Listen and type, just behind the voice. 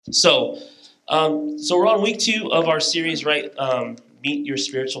So, so we're on week 2 of our series, right? Meet Your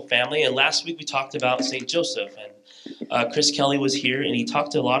Spiritual Family. And last week we talked about St. Joseph, and Chris Kelly was here, and he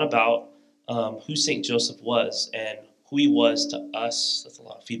talked a lot about who St. Joseph was and who he was to us. That's a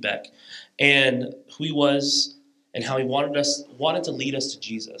lot of feedback, and who he was, and how he wanted to lead us to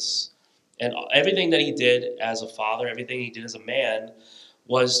Jesus, and everything that he did as a father, everything he did as a man,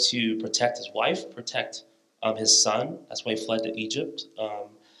 was to protect his wife, protect his son. That's why he fled to Egypt.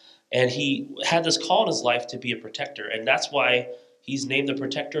 And he had this call in his life to be a protector. And that's why he's named the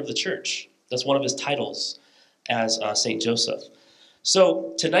protector of the church. That's one of his titles as St. Joseph.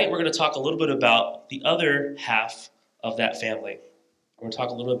 So tonight we're going to talk a little bit about the other half of that family. We're going to talk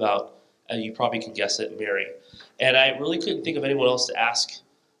a little bit about, you probably can guess it, Mary. And I really couldn't think of anyone else to ask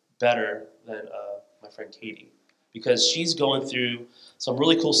better than my friend Katie, because she's going through some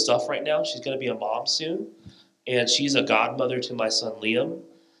really cool stuff right now. She's going to be a mom soon, and she's a godmother to my son Liam.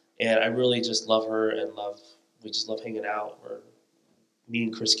 And I really just love her, and we just love hanging out. Me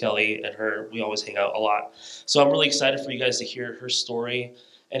and Chris Kelly and her, we always hang out a lot. So I'm really excited for you guys to hear her story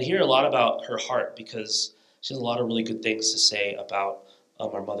and hear a lot about her heart, because she has a lot of really good things to say about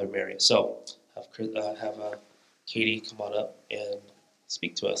our mother Mary. So have Katie come on up and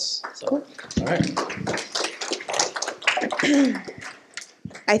speak to us. So, cool. All right.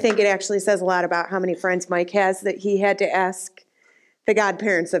 I think it actually says a lot about how many friends Mike has that he had to ask the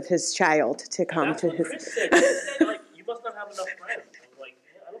godparents of his child to come to his. Chris said, like, you must not have enough friends. I was like,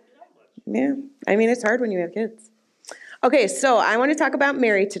 yeah, I don't do that much. Yeah, I mean, it's hard when you have kids. Okay, so I want to talk about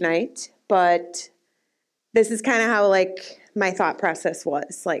Mary tonight, but this is kind of how, like, my thought process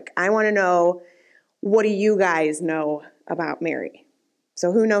was. Like, I want to know, what do you guys know about Mary?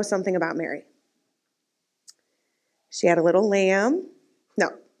 So who knows something about Mary? She had a little lamb.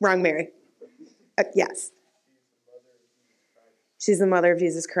 No, wrong Mary. Yes. She's the mother of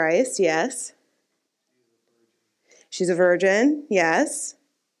Jesus Christ, yes. She's a virgin, yes.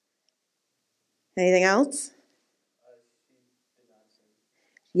 Anything else?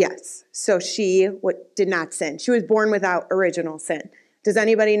 Yes. So she did not sin. She was born without original sin. Does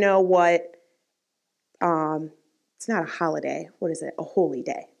anybody know what, it's not a holiday, what is it? A holy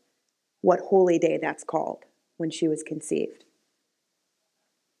day. What holy day that's called when she was conceived?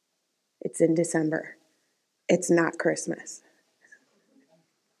 It's in December. It's not Christmas.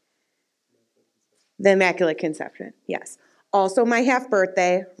 The Immaculate Conception, yes. Also my half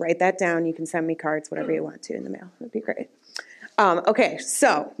birthday, write that down. You can send me cards, whatever you want to in the mail. That'd be great. Okay,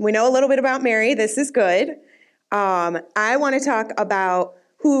 so we know a little bit about Mary. This is good. I want to talk about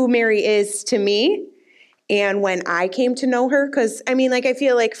who Mary is to me and when I came to know her. Because, I mean, like, I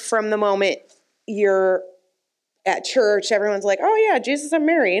feel like from the moment you're at church, everyone's like, oh, yeah, Jesus and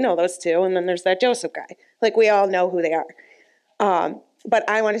Mary, you know those two. And then there's that Joseph guy. Like, we all know who they are. But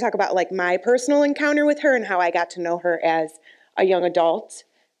I want to talk about, like, my personal encounter with her and how I got to know her as a young adult.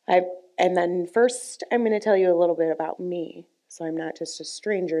 And then first, I'm going to tell you a little bit about me, so I'm not just a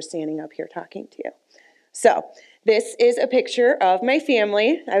stranger standing up here talking to you. So this is a picture of my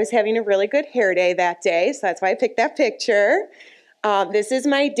family. I was having a really good hair day that day, so that's why I picked that picture. This is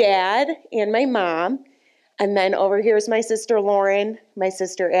my dad and my mom. And then over here is my sister Lauren, my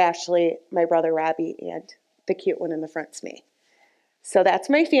sister Ashley, my brother Robbie, and the cute one in the front's me. So that's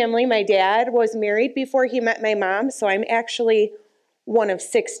my family. My dad was married before he met my mom, so I'm actually one of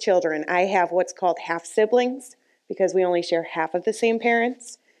 6 children. I have what's called half siblings because we only share half of the same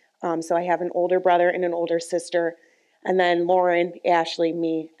parents. So I have an older brother and an older sister, and then Lauren, Ashley,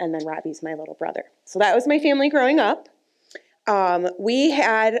 me, and then Robbie's my little brother. So that was my family growing up. We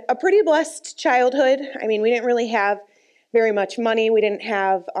had a pretty blessed childhood. I mean, we didn't really have very much money. We didn't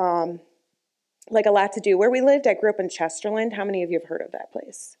have like a lot to do where we lived. I grew up in Chesterland. How many of you have heard of that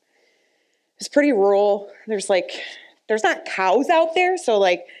place? It's pretty rural. There's not cows out there. So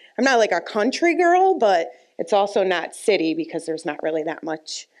like, I'm not like a country girl, but it's also not city because there's not really that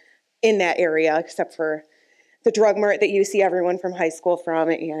much in that area except for the drug mart that you see everyone from high school from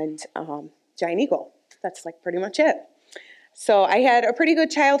and Giant Eagle. That's like pretty much it. So I had a pretty good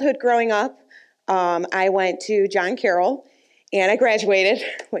childhood growing up. I went to John Carroll and I graduated,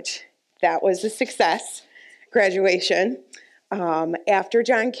 which that was a success, graduation. After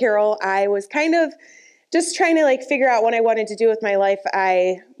John Carroll, I was kind of just trying to like figure out what I wanted to do with my life.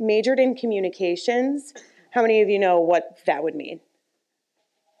 I majored in communications. How many of you know what that would mean?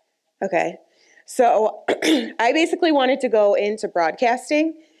 Okay. So I basically wanted to go into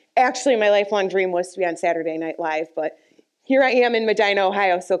broadcasting. Actually, my lifelong dream was to be on Saturday Night Live, but here I am in Medina,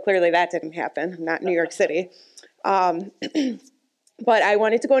 Ohio, so clearly that didn't happen. I'm not in New York City. But I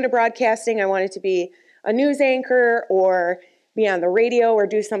wanted to go into broadcasting. I wanted to be a news anchor or be on the radio or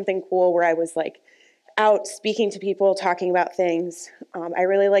do something cool where I was like out speaking to people, talking about things. I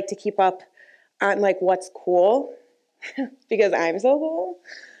really like to keep up on like what's cool because I'm so cool.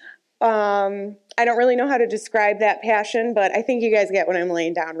 I don't really know how to describe that passion, but I think you guys get what I'm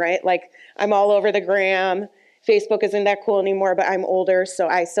laying down, right? Like I'm all over the gram. Facebook isn't that cool anymore, but I'm older, so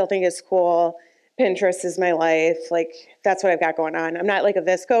I still think it's cool. Pinterest is my life. Like that's what I've got going on. I'm not like a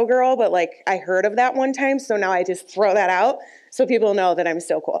Visco girl, but like I heard of that one time, so now I just throw that out so people know that I'm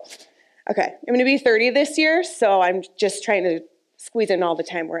still cool. Okay, I'm going to be 30 this year, so I'm just trying to squeeze in all the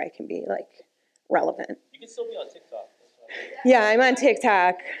time where I can be like relevant. You can still be on TikTok. Yeah, I'm on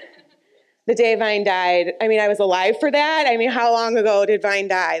TikTok. The day Vine died, I mean, I was alive for that. I mean, how long ago did Vine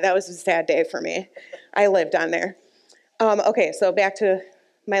die? That was a sad day for me. I lived on there. Okay, so back to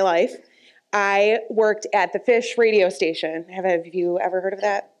my life. I worked at the Fish radio station. Have you ever heard of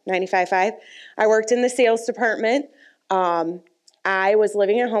that? 95.5. I worked in the sales department. I was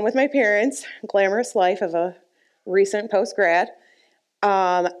living at home with my parents, glamorous life of a recent post-grad.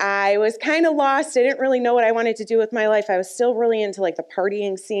 I was kind of lost. I didn't really know what I wanted to do with my life. I was still really into like the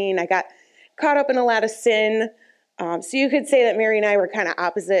partying scene. I got caught up in a lot of sin. So you could say that Mary and I were kind of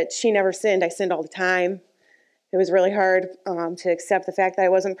opposite. She never sinned. I sinned all the time. It was really hard to accept the fact that I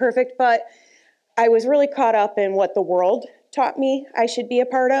wasn't perfect, but I was really caught up in what the world taught me I should be a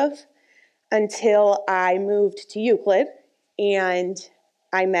part of until I moved to Euclid and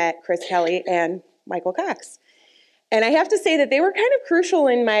I met Chris Kelly and Michael Cox. And I have to say that they were kind of crucial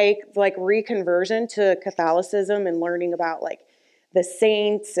in my like reconversion to Catholicism and learning about like the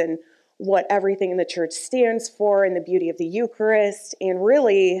saints and what everything in the church stands for and the beauty of the Eucharist. And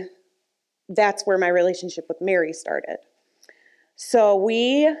really, that's where my relationship with Mary started. So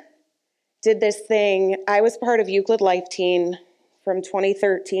we did this thing. I was part of Euclid Life Teen from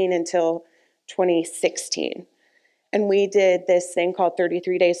 2013 until 2016. And we did this thing called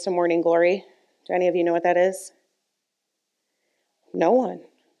 33 Days to Morning Glory. Do any of you know what that is? No one.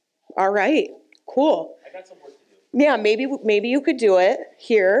 All right, cool. I got some work to do. Yeah, maybe you could do it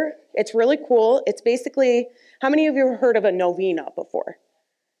here. It's really cool. It's basically, how many of you have heard of a novena before?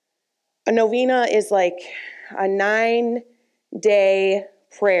 A novena is like a 9-day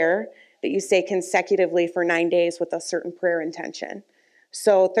prayer that you say consecutively for 9 days with a certain prayer intention.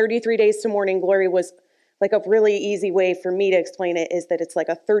 So 33 Days to Morning Glory was like a really easy way for me to explain it is that it's like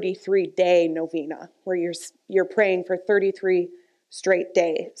a 33-day novena where you're praying for 33 straight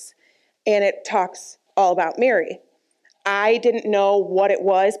days. And it talks all about Mary. I didn't know what it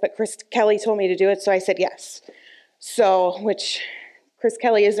was, but Chris Kelly told me to do it, so I said yes. So, which Chris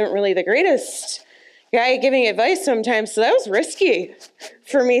Kelly isn't really the greatest guy giving advice sometimes, so that was risky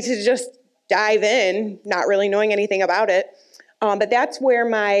for me to just dive in, not really knowing anything about it. But that's where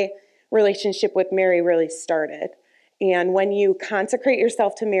my relationship with Mary really started. And when you consecrate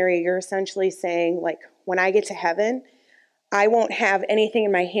yourself to Mary, you're essentially saying, like, when I get to heaven, I won't have anything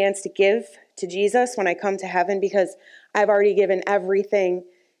in my hands to give to Jesus when I come to heaven because I've already given everything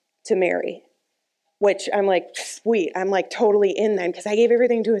to Mary, which I'm like, sweet. I'm like totally in then because I gave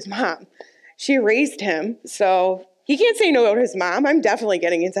everything to his mom. She raised him, so he can't say no to his mom. I'm definitely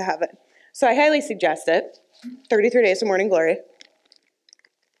getting into heaven. So I highly suggest it. 33 Days of Morning Glory.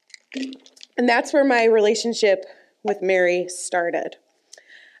 And that's where my relationship with Mary started.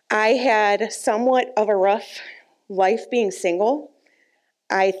 I had somewhat of a rough life being single.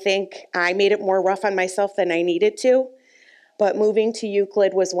 I think I made it more rough on myself than I needed to. But moving to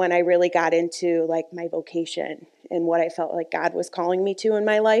Euclid was when I really got into like my vocation and what I felt like God was calling me to in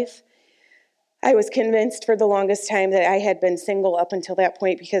my life. I was convinced for the longest time that I had been single up until that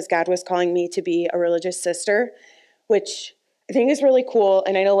point because God was calling me to be a religious sister, which I think is really cool.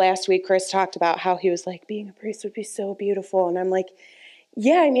 And I know last week Chris talked about how he was like, being a priest would be so beautiful. And I'm like,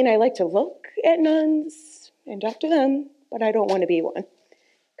 yeah, I mean, I like to look at nuns and talk to them, but I don't want to be one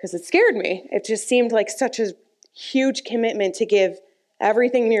because it scared me. It just seemed like such a huge commitment to give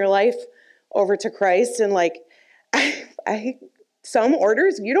everything in your life over to Christ. And like, some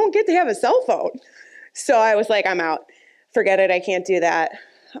orders, you don't get to have a cell phone. So I was like, I'm out. Forget it. I can't do that.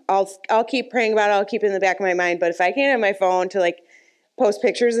 I'll keep praying about it. I'll keep it in the back of my mind. But if I can't have my phone to like post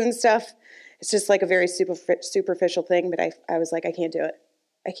pictures and stuff, it's just like a very superficial thing. But I was like, I can't do it.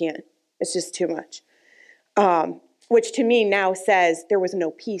 I can't. It's just too much. Which to me now says there was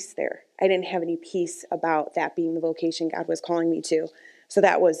no peace there. I didn't have any peace about that being the vocation God was calling me to. So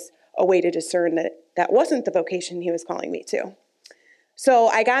that was a way to discern that that wasn't the vocation he was calling me to. So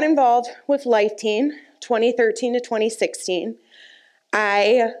I got involved with Life Teen 2013 to 2016.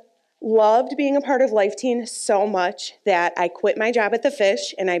 I loved being a part of Life Teen so much that I quit my job at the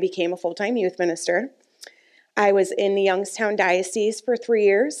Fish and I became a full-time youth minister. I was in the Youngstown Diocese for 3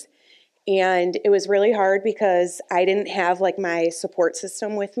 years, and it was really hard because I didn't have like my support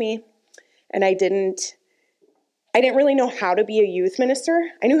system with me, and I didn't really know how to be a youth minister.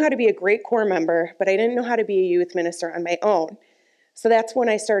 I knew how to be a great core member, but I didn't know how to be a youth minister on my own. So that's when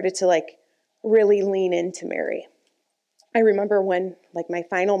I started to like really lean into Mary. I remember when like my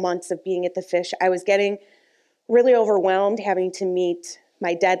final months of being at the Fish, I was getting really overwhelmed having to meet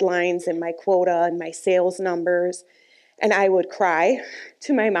my deadlines and my quota and my sales numbers. And I would cry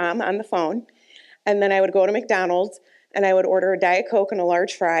to my mom on the phone. And then I would go to McDonald's and I would order a Diet Coke and a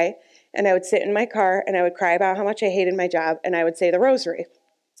large fry. And I would sit in my car and I would cry about how much I hated my job. And I would say the rosary.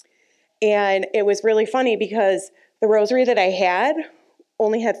 And it was really funny because the rosary that I had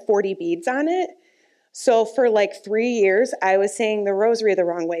only had 40 beads on it. So for like 3 years, I was saying the rosary the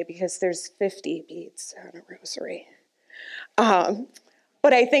wrong way because there's 50 beads on a rosary.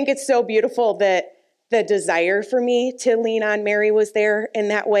 But I think it's so beautiful that the desire for me to lean on Mary was there in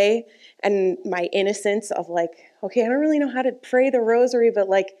that way. And my innocence of like, okay, I don't really know how to pray the rosary, but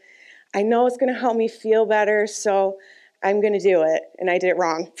like, I know it's going to help me feel better, so I'm going to do it. And I did it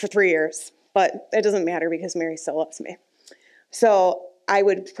wrong for 3 years, but it doesn't matter because Mary still loves me. So I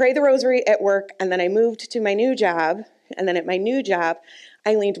would pray the rosary at work, and then I moved to my new job. And then at my new job,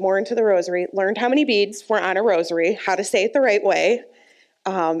 I leaned more into the rosary, learned how many beads were on a rosary, how to say it the right way.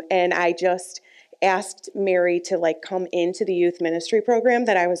 And I just asked Mary to like come into the youth ministry program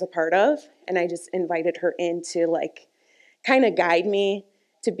that I was a part of. And I just invited her in to like kind of guide me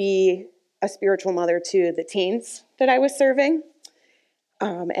to be a spiritual mother to the teens that I was serving.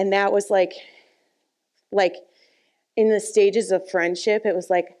 And that was like in the stages of friendship, it was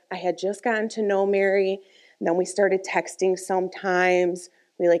like I had just gotten to know Mary, and then we started texting sometimes.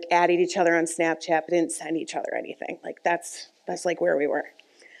 We like added each other on Snapchat, but didn't send each other anything. Like that's like where we were.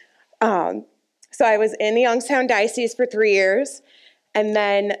 So I was in the Youngstown Diocese for 3 years, and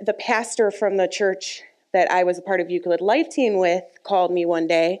then the pastor from the church that I was a part of Euclid Life Team with called me one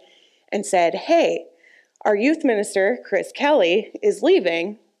day and said, hey, our youth minister, Chris Kelly, is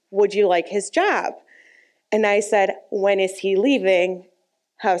leaving. Would you like his job? And I said, when is he leaving?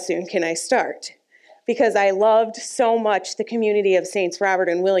 How soon can I start? Because I loved so much the community of Saints Robert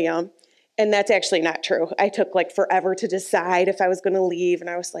and William. And that's actually not true. I took like forever to decide if I was going to leave. And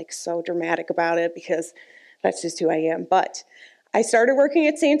I was like so dramatic about it because that's just who I am. But I started working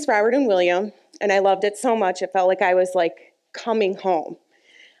at Saints Robert and William, and I loved it so much. It felt like I was like coming home.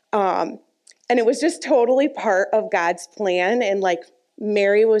 And it was just totally part of God's plan. And like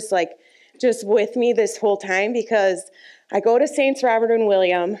Mary was like just with me this whole time because I go to Saints Robert and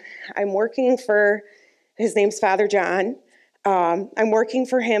William. I'm working for, his name's Father John. I'm working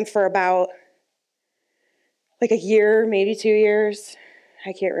for him for about like a year, maybe 2 years.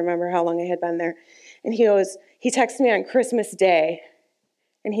 I can't remember how long I had been there. And he texted me on Christmas Day,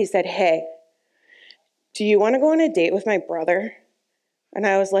 and he said, hey, do you want to go on a date with my brother? And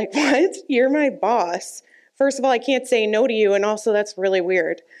I was like, what? You're my boss. First of all, I can't say no to you, and also that's really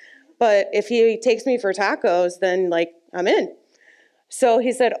weird. But if he takes me for tacos, then like I'm in. So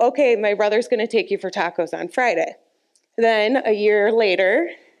he said, okay, my brother's going to take you for tacos on Friday. Then a year later,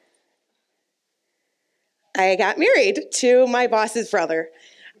 I got married to my boss's brother.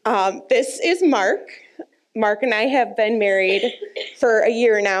 This is Mark. Mark and I have been married for a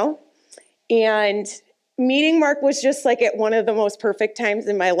year now. And meeting Mark was just like at one of the most perfect times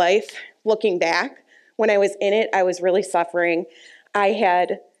in my life. Looking back, when I was in it, I was really suffering. I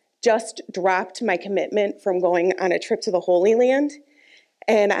had just dropped my commitment from going on a trip to the Holy Land.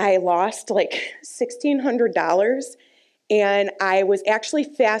 And I lost like $1,600. And I was actually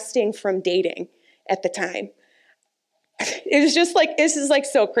fasting from dating at the time. It was just like, this is like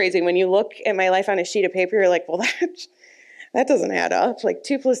so crazy. When you look at my life on a sheet of paper, you're like, well, that doesn't add up. Like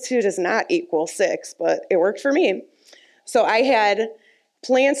 2 + 2 does not equal 6, but it worked for me. So I had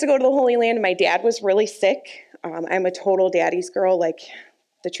plans to go to the Holy Land. My dad was really sick. I'm a total daddy's girl. Like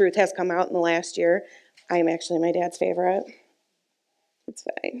the truth has come out in the last year. I'm actually my dad's favorite. It's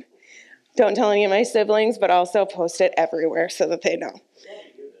fine. Don't tell any of my siblings, but also post it everywhere so that they know.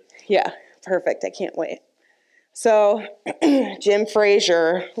 Yeah, perfect. I can't wait. So Jim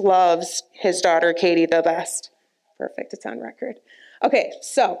Frazier loves his daughter Katie the best. Perfect. It's on record. Okay,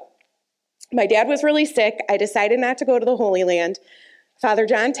 so my dad was really sick. I decided not to go to the Holy Land. Father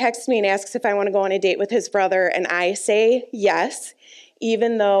John texts me and asks if I want to go on a date with his brother, and I say yes.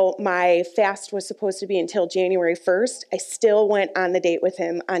 Even though my fast was supposed to be until January 1st, I still went on the date with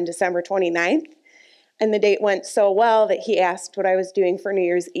him on December 29th. And the date went so well that he asked what I was doing for New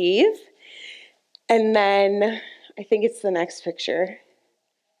Year's Eve. And then I think it's the next picture.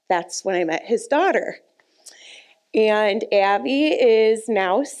 That's when I met his daughter. And Abby is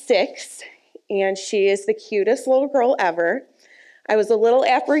now 6, and she is the cutest little girl ever. I was a little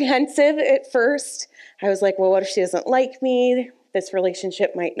apprehensive at first. I was like, well, what if she doesn't like me? This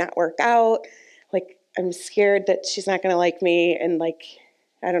relationship might not work out. Like, I'm scared that she's not going to like me. And like,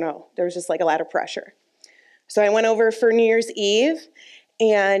 I don't know. There was just like a lot of pressure. So I went over for New Year's Eve,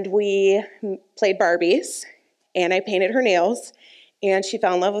 and we played Barbies, and I painted her nails, and she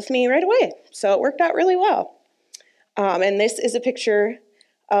fell in love with me right away. So it worked out really well. And this is a picture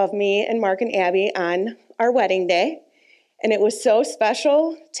of me and Mark and Abby on our wedding day. And it was so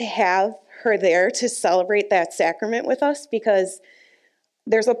special to have her there to celebrate that sacrament with us, because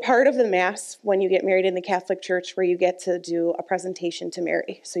there's a part of the Mass when you get married in the Catholic Church where you get to do a presentation to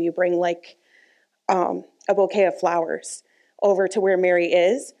Mary. So you bring like a bouquet of flowers over to where Mary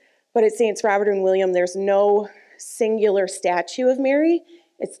is. But at Saints Robert and William, there's no singular statue of Mary.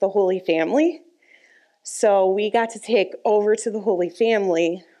 It's the Holy Family. So we got to take over to the Holy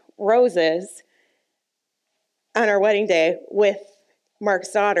Family roses on our wedding day with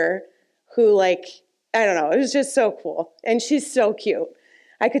Mark's daughter, who, like, I don't know, it was just so cool. And she's so cute.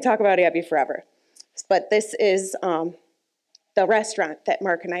 I could talk about Abby forever. But this is the restaurant that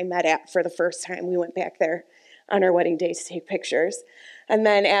Mark and I met at for the first time. We went back there on our wedding day to take pictures. And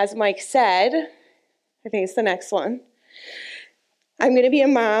then, as Mike said, I think it's the next one, I'm going to be a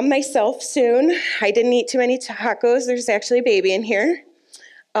mom myself soon. I didn't eat too many tacos. There's actually a baby in here.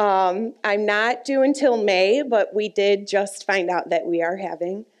 I'm not due until May, but we did just find out that we are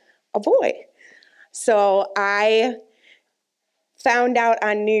having a boy. So I found out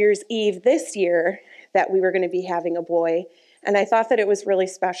on New Year's Eve this year that we were going to be having a boy, and I thought that it was really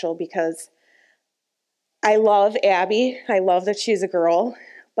special because I love Abby. I love that she's a girl,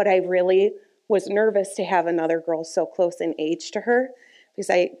 but I really was nervous to have another girl so close in age to her, because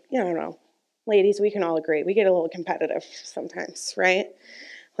I don't know, ladies, we can all agree, we get a little competitive sometimes, right?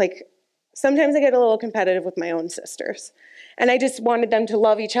 Like, sometimes I get a little competitive with my own sisters, and I just wanted them to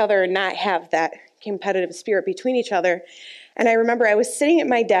love each other and not have that competitive spirit between each other. And I remember I was sitting at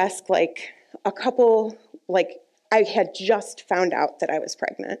my desk, I had just found out that I was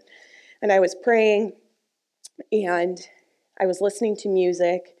pregnant, and I was praying, and I was listening to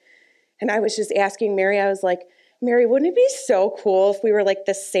music, and I was just asking Mary, I was like, Mary, wouldn't it be so cool if we were like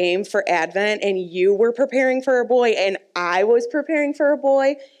the same for Advent, and you were preparing for a boy and I was preparing for a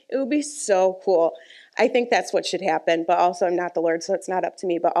boy? It would be so cool. I think that's what should happen, but also I'm not the Lord, so it's not up to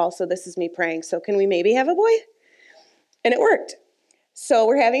me, but also this is me praying. So can we maybe have a boy? And it worked. So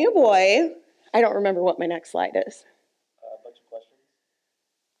we're having a boy. I don't remember what my next slide is. A bunch of questions.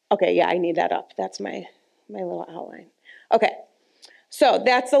 Okay, yeah, I need that up. That's my little outline. Okay. So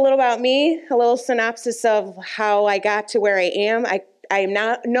that's a little about me, a little synopsis of how I got to where I am. I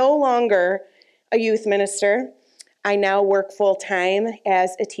am no longer a youth minister. I now work full-time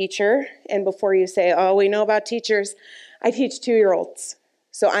as a teacher. And before you say, oh, we know about teachers, I teach 2-year-olds.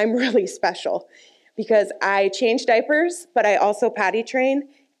 So I'm really special because I change diapers, but I also potty train.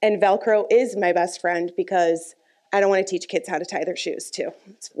 And Velcro is my best friend because I don't want to teach kids how to tie their shoes too.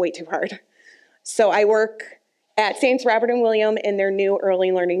 It's way too hard. So I work at Saints Robert and William in their new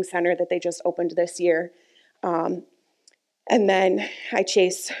early learning center that they just opened this year. And then I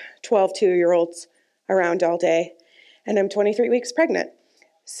chase 12 2-year-olds around all day, and I'm 23 weeks pregnant.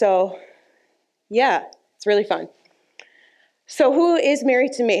 So yeah, it's really fun. So who is Mary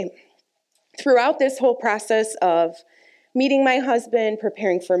to me? Throughout this whole process of meeting my husband,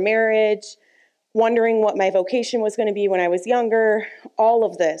 preparing for marriage, wondering what my vocation was going to be when I was younger, all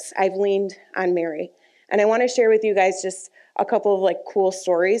of this, I've leaned on Mary. And I want to share with you guys just a couple of cool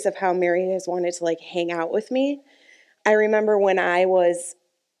stories of how Mary has wanted to hang out with me. I remember when I was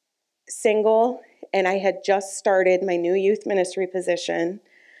single and I had just started my new youth ministry position,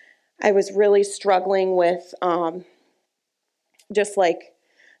 I was really struggling with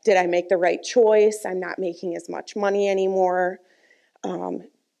did I make the right choice? I'm not making as much money anymore.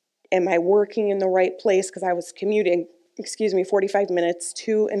 Am I working in the right place? Because I was commuting, 45 minutes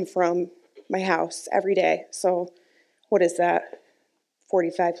to and from my house every day. So what is that?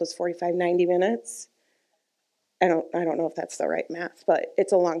 45 plus 45, 90 minutes. I don't know if that's the right math, but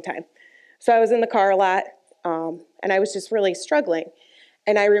it's a long time. So I was in the car a lot, and I was just really struggling.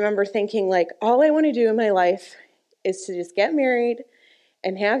 And I remember thinking, all I want to do in my life is to just get married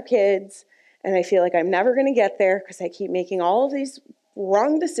and have kids, and I feel like I'm never going to get there because I keep making all of these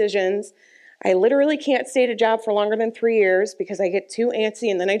wrong decisions. I literally can't stay at a job for longer than 3 years because I get too antsy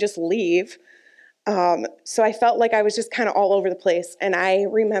and then I just leave. So I felt like I was just kind of all over the place. And I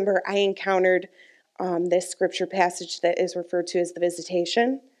remember I encountered this scripture passage that is referred to as the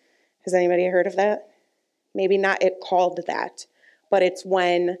Visitation. Has anybody heard of that? maybe not it called that, but it's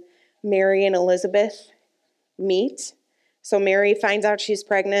when Mary and Elizabeth meet. So Mary finds out she's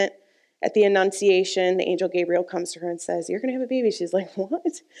pregnant. At the Annunciation, the angel Gabriel comes to her and says, "You're going to have a baby." She's like,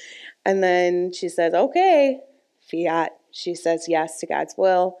 "What?" And then she says, "Okay, fiat." She says yes to God's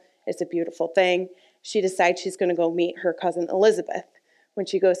will. It's a beautiful thing. She decides she's going to go meet her cousin Elizabeth. When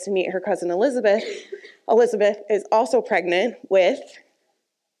she goes to meet her cousin Elizabeth, Elizabeth is also pregnant with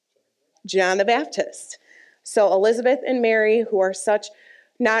John the Baptist. So Elizabeth and Mary, who are such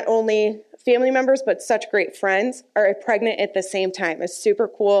not only family members, but such great friends, are pregnant at the same time. It's super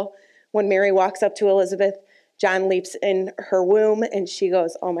cool. When Mary walks up to Elizabeth, John leaps in her womb and she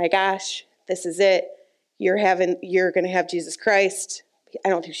goes, "Oh my gosh, this is it. You're going to have Jesus Christ." I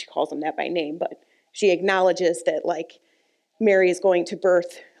don't think she calls him that by name, but she acknowledges that like Mary is going to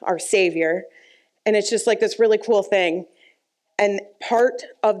birth our Savior. And it's just like this really cool thing. And part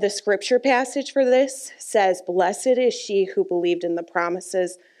of the scripture passage for this says, "Blessed is she who believed in the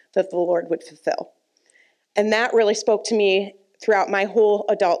promises that the Lord would fulfill." And that really spoke to me throughout my whole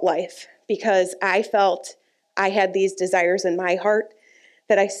adult life, because I felt I had these desires in my heart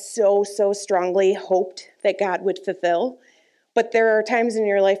that I so strongly hoped that God would fulfill. But there are times in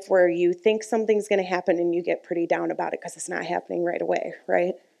your life where you think something's going to happen and you get pretty down about it because it's not happening right away,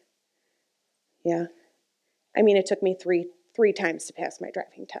 right? Yeah. I mean, it took me three times to pass my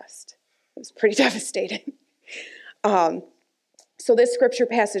driving test. It was pretty devastating. So this scripture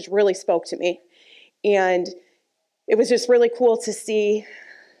passage really spoke to me. And it was just really cool to see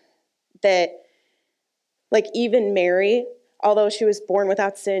that, like, even Mary, although she was born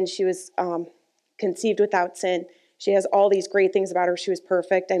without sin, she was conceived without sin. She has all these great things about her. She was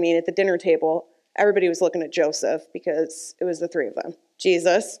perfect. I mean, at the dinner table, everybody was looking at Joseph because it was the three of them.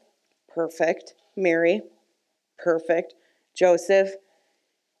 Jesus, perfect. Mary, perfect. Joseph,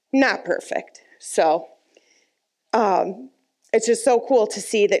 not perfect. So it's just so cool to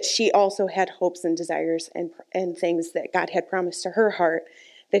see that she also had hopes and desires and things that God had promised to her heart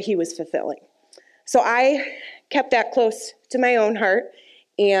that he was fulfilling. So I kept that close to my own heart,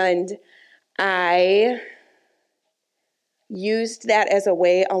 and I used that as a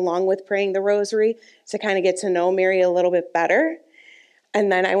way, along with praying the rosary, to kind of get to know Mary a little bit better. And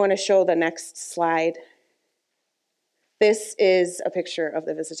then I want to show the next slide. This is a picture of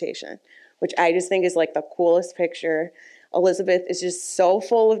the visitation, which I just think is like the coolest picture. Elizabeth is just so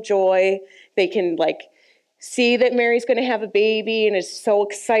full of joy. They can like see that Mary's going to have a baby, and it's so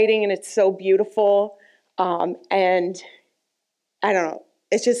exciting and it's so beautiful. And I don't know,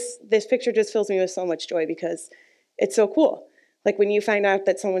 it's just, this picture just fills me with so much joy because it's so cool. Like when you find out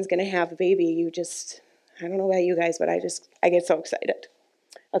that someone's going to have a baby, you just, I don't know about you guys, but I get so excited.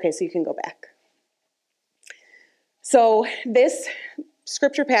 Okay, so you can go back. So this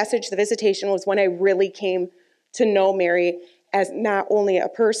scripture passage, the visitation, was when I really came to know Mary as not only a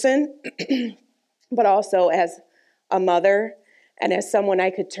person, but also as a mother and as someone I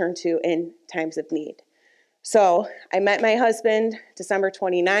could turn to in times of need. So I met my husband December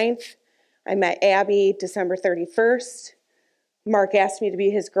 29th. I met Abby December 31st. Mark asked me to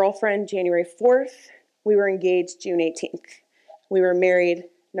be his girlfriend January 4th. We were engaged June 18th. We were married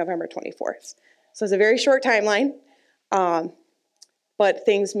November 24th. So it's a very short timeline, but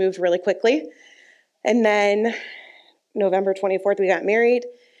things moved really quickly. And then November 24th, we got married,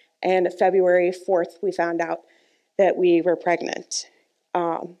 and February 4th, we found out that we were pregnant.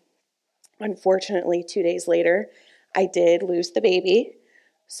 Unfortunately, 2 days later, I did lose the baby.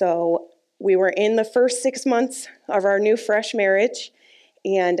 So we were in the first 6 months of our new fresh marriage,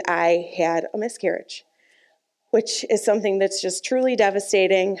 and I had a miscarriage, which is something that's just truly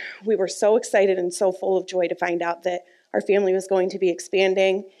devastating. We were so excited and so full of joy to find out that our family was going to be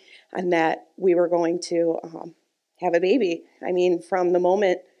expanding and that we were going to have a baby. I mean, from the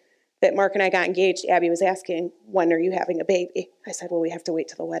moment that Mark and I got engaged, Abby was asking, "When are you having a baby?" I said, "Well, we have to wait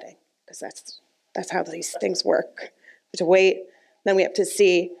till the wedding, because that's how these things work. We have to wait, then we have to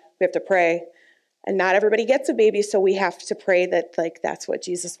see, we have to pray. And not everybody gets a baby, so we have to pray that that's what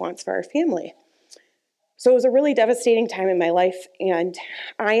Jesus wants for our family." So it was a really devastating time in my life, and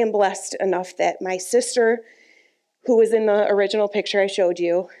I am blessed enough that my sister, who was in the original picture I showed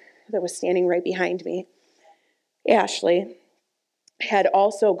you, that was standing right behind me, Ashley, had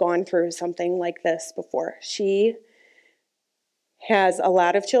also gone through something like this before. She has a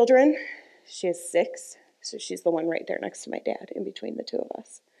lot of children. She has 6, so she's the one right there next to my dad, in between the two of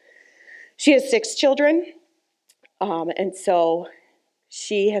us. She has 6 children, and so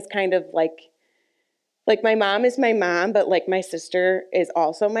she has kind of like my mom is my mom, but like my sister is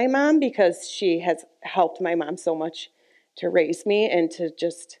also my mom, because she has helped my mom so much to raise me and to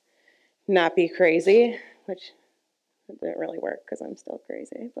just not be crazy, which didn't really work because I'm still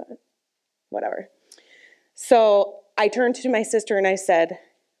crazy, but whatever. So I turned to my sister and I said,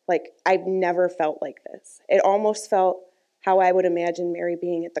 like, I've never felt like this. It almost felt how I would imagine Mary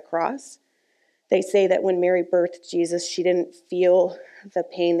being at the cross. They say that when Mary birthed Jesus, she didn't feel the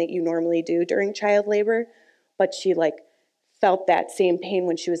pain that you normally do during child labor, but she felt that same pain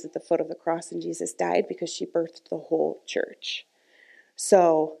when she was at the foot of the cross and Jesus died because she birthed the whole church.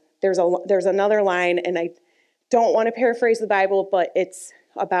 So there's another line, and I don't want to paraphrase the Bible, but it's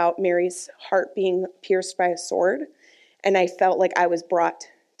about Mary's heart being pierced by a sword. And I felt like I was brought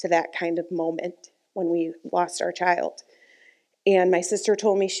to that kind of moment when we lost our child. And my sister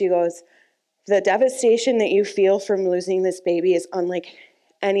told me, she goes, the devastation that you feel from losing this baby is unlike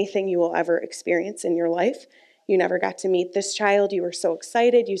anything you will ever experience in your life. You never got to meet this child. You were so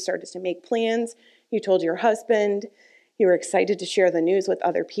excited. You started to make plans. You told your husband. You were excited to share the news with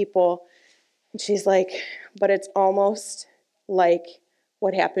other people. And she's like, but it's almost like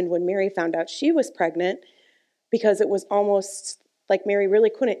what happened when Mary found out she was pregnant, because it was almost like Mary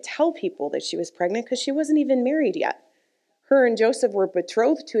really couldn't tell people that she was pregnant because she wasn't even married yet. Her and Joseph were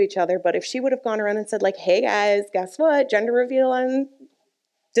betrothed to each other, but if she would have gone around and said, like, hey guys, guess what? Gender reveal on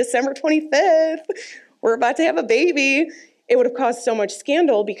December 25th. We're about to have a baby. It would have caused so much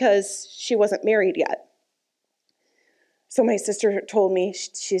scandal because she wasn't married yet. So my sister told me,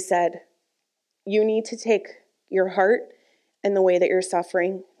 she said, you need to take your heart and the way that you're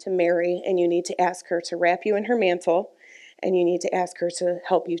suffering to Mary, and you need to ask her to wrap you in her mantle, and you need to ask her to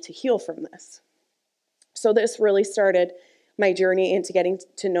help you to heal from this. So this really started my journey into getting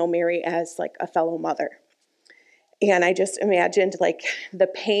to know Mary as like a fellow mother. And I just imagined like the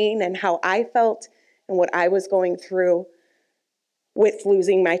pain and how I felt and what I was going through with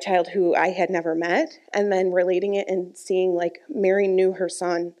losing my child who I had never met, and then relating it and seeing like Mary knew her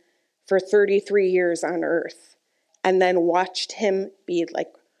son for 33 years on earth and then watched him be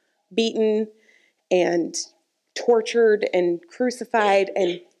like beaten and tortured and crucified,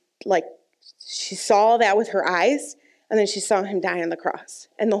 and like she saw that with her eyes, and then she saw him die on the cross.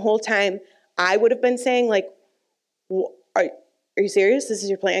 And the whole time I would have been saying like, are you serious? This is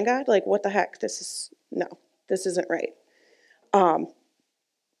your plan, God? Like, what the heck? This isn't right.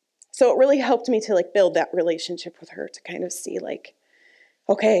 So it really helped me to like build that relationship with her, to kind of see like,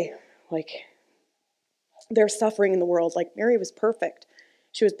 okay, like there's suffering in the world. Like Mary was perfect.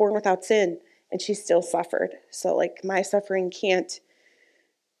 She was born without sin and she still suffered. So like my suffering can't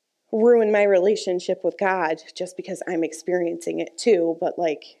ruin my relationship with God just because I'm experiencing it too. But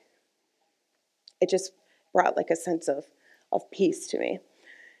like, it just brought like a sense of peace to me.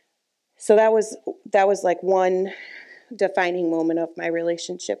 So that was like one defining moment of my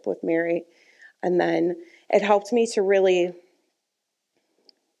relationship with Mary. And then it helped me to really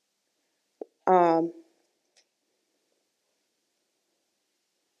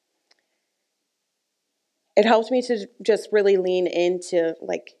just really lean into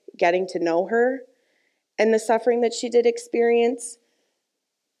like getting to know her and the suffering that she did experience,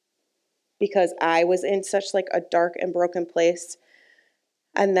 because I was in such like a dark and broken place.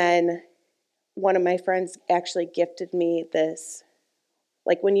 And then one of my friends actually gifted me this,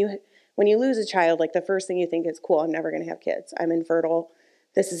 like when you lose a child, like the first thing you think is, cool, I'm never going to have kids. I'm infertile.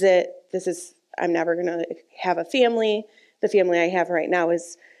 This is it. I'm never going to have a family. The family I have right now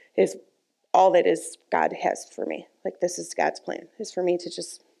is all that is God has for me. Like this is God's plan, is for me to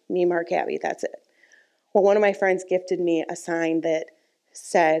just, me, Mark, Abby, that's it. Well, one of my friends gifted me a sign that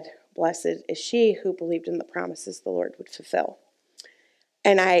said, blessed is she who believed in the promises the Lord would fulfill.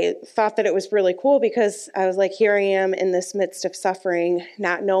 And I thought that it was really cool because I was like, here I am in this midst of suffering,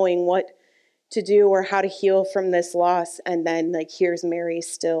 not knowing what to do or how to heal from this loss. And then like, here's Mary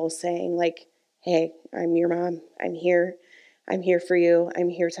still saying like, hey, I'm your mom. I'm here. I'm here for you. I'm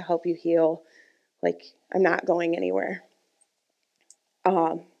here to help you heal. Like, I'm not going anywhere.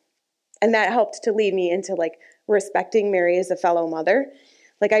 And that helped to lead me into like respecting Mary as a fellow mother.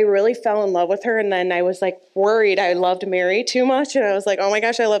 Like I really fell in love with her, and then I was like worried I loved Mary too much, and I was like, oh my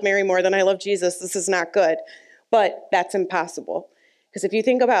gosh, I love Mary more than I love Jesus. This is not good. But that's impossible. Because if you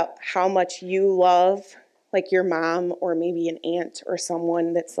think about how much you love like your mom or maybe an aunt or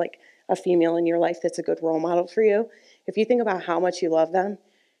someone that's like a female in your life that's a good role model for you, if you think about how much you love them,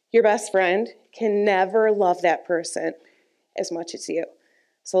 your best friend can never love that person as much as you.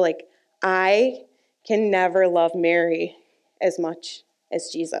 So like I can never love Mary as much as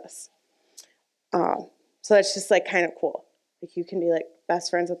Jesus. So that's just like kind of cool. Like you can be like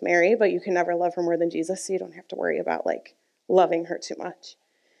best friends with Mary, but you can never love her more than Jesus, so you don't have to worry about like loving her too much.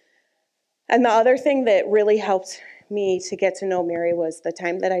 And the other thing that really helped me to get to know Mary was the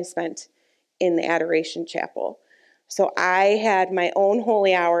time that I spent in the Adoration Chapel. So I had my own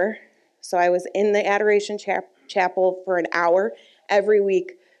holy hour. So I was in the Adoration Chapel for an hour every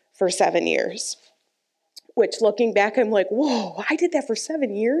week for 7 years. Which, looking back, I'm like, whoa, I did that for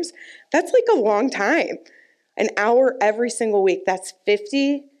 7 years? That's like a long time. An hour every single week. That's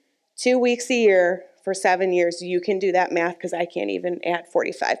 52 weeks a year for 7 years. You can do that math because I can't even add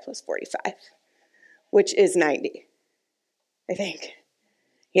 45 plus 45, which is 90, I think.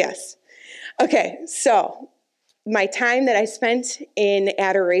 Yes. Okay, so my time that I spent in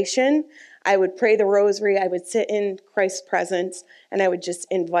adoration, I would pray the rosary, I would sit in Christ's presence, and I would just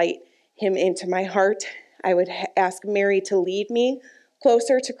invite him into my heart. I would ask Mary to lead me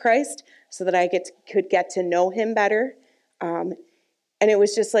closer to Christ so that I could get to know him better. And it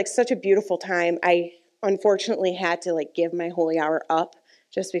was just like such a beautiful time. I unfortunately had to like give my holy hour up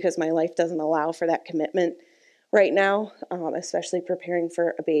just because my life doesn't allow for that commitment right now, especially preparing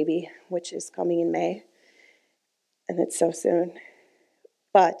for a baby, which is coming in May. And it's so soon.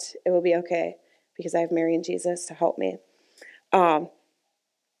 But it will be okay because I have Mary and Jesus to help me.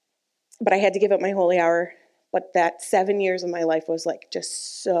 But I had to give up my holy hour. But that 7 years of my life was like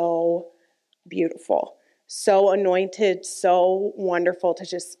just so beautiful, so anointed, so wonderful to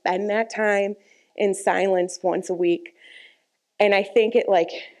just spend that time in silence once a week. And I think it like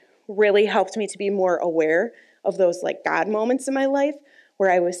really helped me to be more aware of those like God moments in my life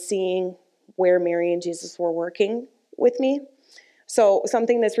where I was seeing where Mary and Jesus were working with me. So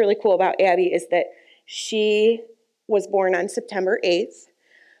something that's really cool about Abby is that she was born on September 8th.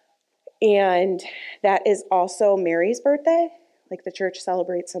 And that is also Mary's birthday. Like the church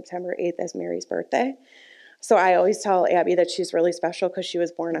celebrates September 8th as Mary's birthday. So I always tell Abby that she's really special because she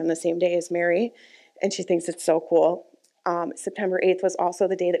was born on the same day as Mary. And she thinks it's so cool. September 8th was also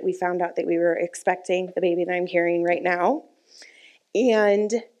the day that we found out that we were expecting the baby that I'm carrying right now.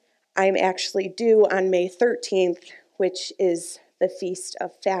 And I'm actually due on May 13th, which is the Feast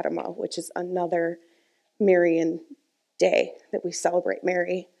of Fatima, which is another Marian day that we celebrate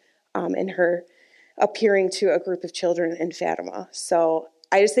Mary and her appearing to a group of children in Fatima. So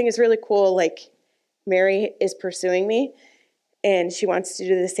I just think it's really cool, like Mary is pursuing me and she wants to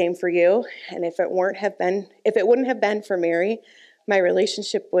do the same for you. And if it wouldn't have been for Mary, my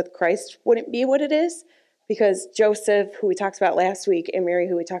relationship with Christ wouldn't be what it is, because Joseph, who we talked about last week, and Mary,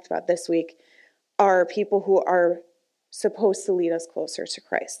 who we talked about this week, are people who are supposed to lead us closer to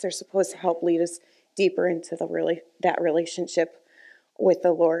Christ. They're supposed to help lead us deeper into that relationship with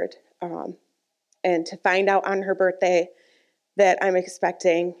the Lord. And to find out on her birthday that I'm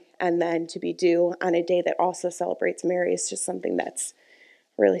expecting, and then to be due on a day that also celebrates Mary, is just something that's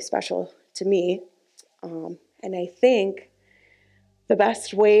really special to me. And I think the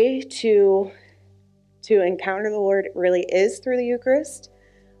best way to encounter the Lord really is through the Eucharist.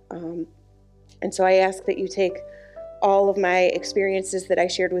 And so I ask that you take all of my experiences that I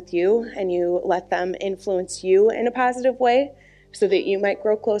shared with you and you let them influence you in a positive way so that you might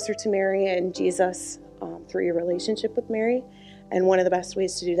grow closer to Mary and Jesus through your relationship with Mary. And one of the best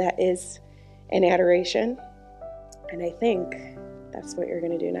ways to do that is in adoration. And I think that's what you're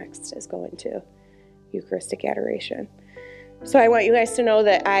going to do next, is go into Eucharistic adoration. So I want you guys to know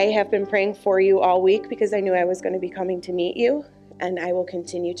that I have been praying for you all week because I knew I was going to be coming to meet you. And I will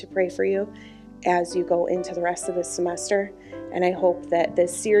continue to pray for you as you go into the rest of this semester. And I hope that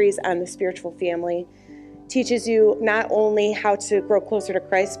this series on the spiritual family teaches you not only how to grow closer to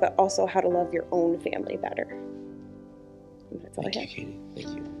Christ, but also how to love your own family better. And that's all I have. Thank you, Katie.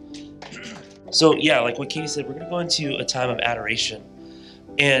 Thank you. So yeah, like what Katie said, we're going to go into a time of adoration.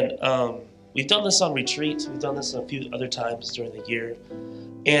 And we've done this on retreats. We've done this a few other times during the year.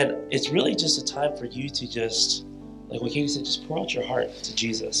 And it's really just a time for you to just, like what Katie said, just pour out your heart to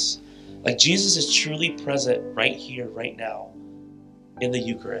Jesus. Like Jesus is truly present right here, right now, in the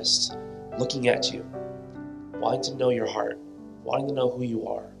Eucharist, looking at you, wanting to know your heart, wanting to know who you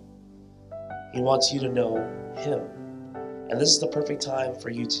are. He wants you to know Him. And this is the perfect time for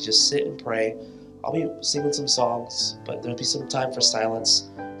you to just sit and pray. I'll be singing some songs, but there'll be some time for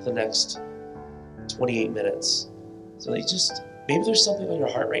silence for the next 28 minutes. So that you just, maybe there's something on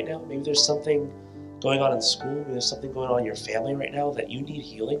your heart right now. Maybe there's something going on in school. Maybe there's something going on in your family right now that you need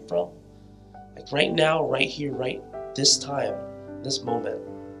healing from. Like right now, right here, right this time, this moment,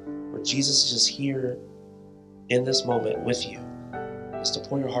 where Jesus is just here in this moment with you, is to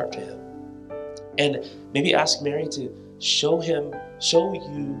pour your heart to Him. And maybe ask Mary to show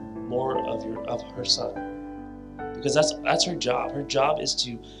you more of her Son. Because that's her job. Her job is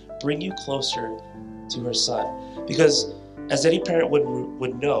to bring you closer to her Son. Because as any parent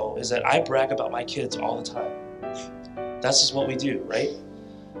would know, is that I brag about my kids all the time. That's just what we do, right?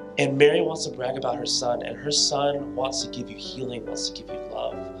 And Mary wants to brag about her son, and her son wants to give you healing, wants to give you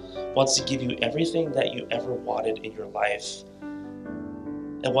love, wants to give you everything that you ever wanted in your life,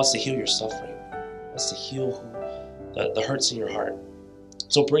 and wants to heal your suffering, wants to heal the hurts in your heart.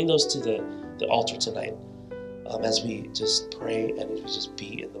 So bring those to the altar tonight as we just pray and we just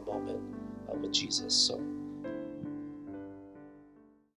be in the moment with Jesus. So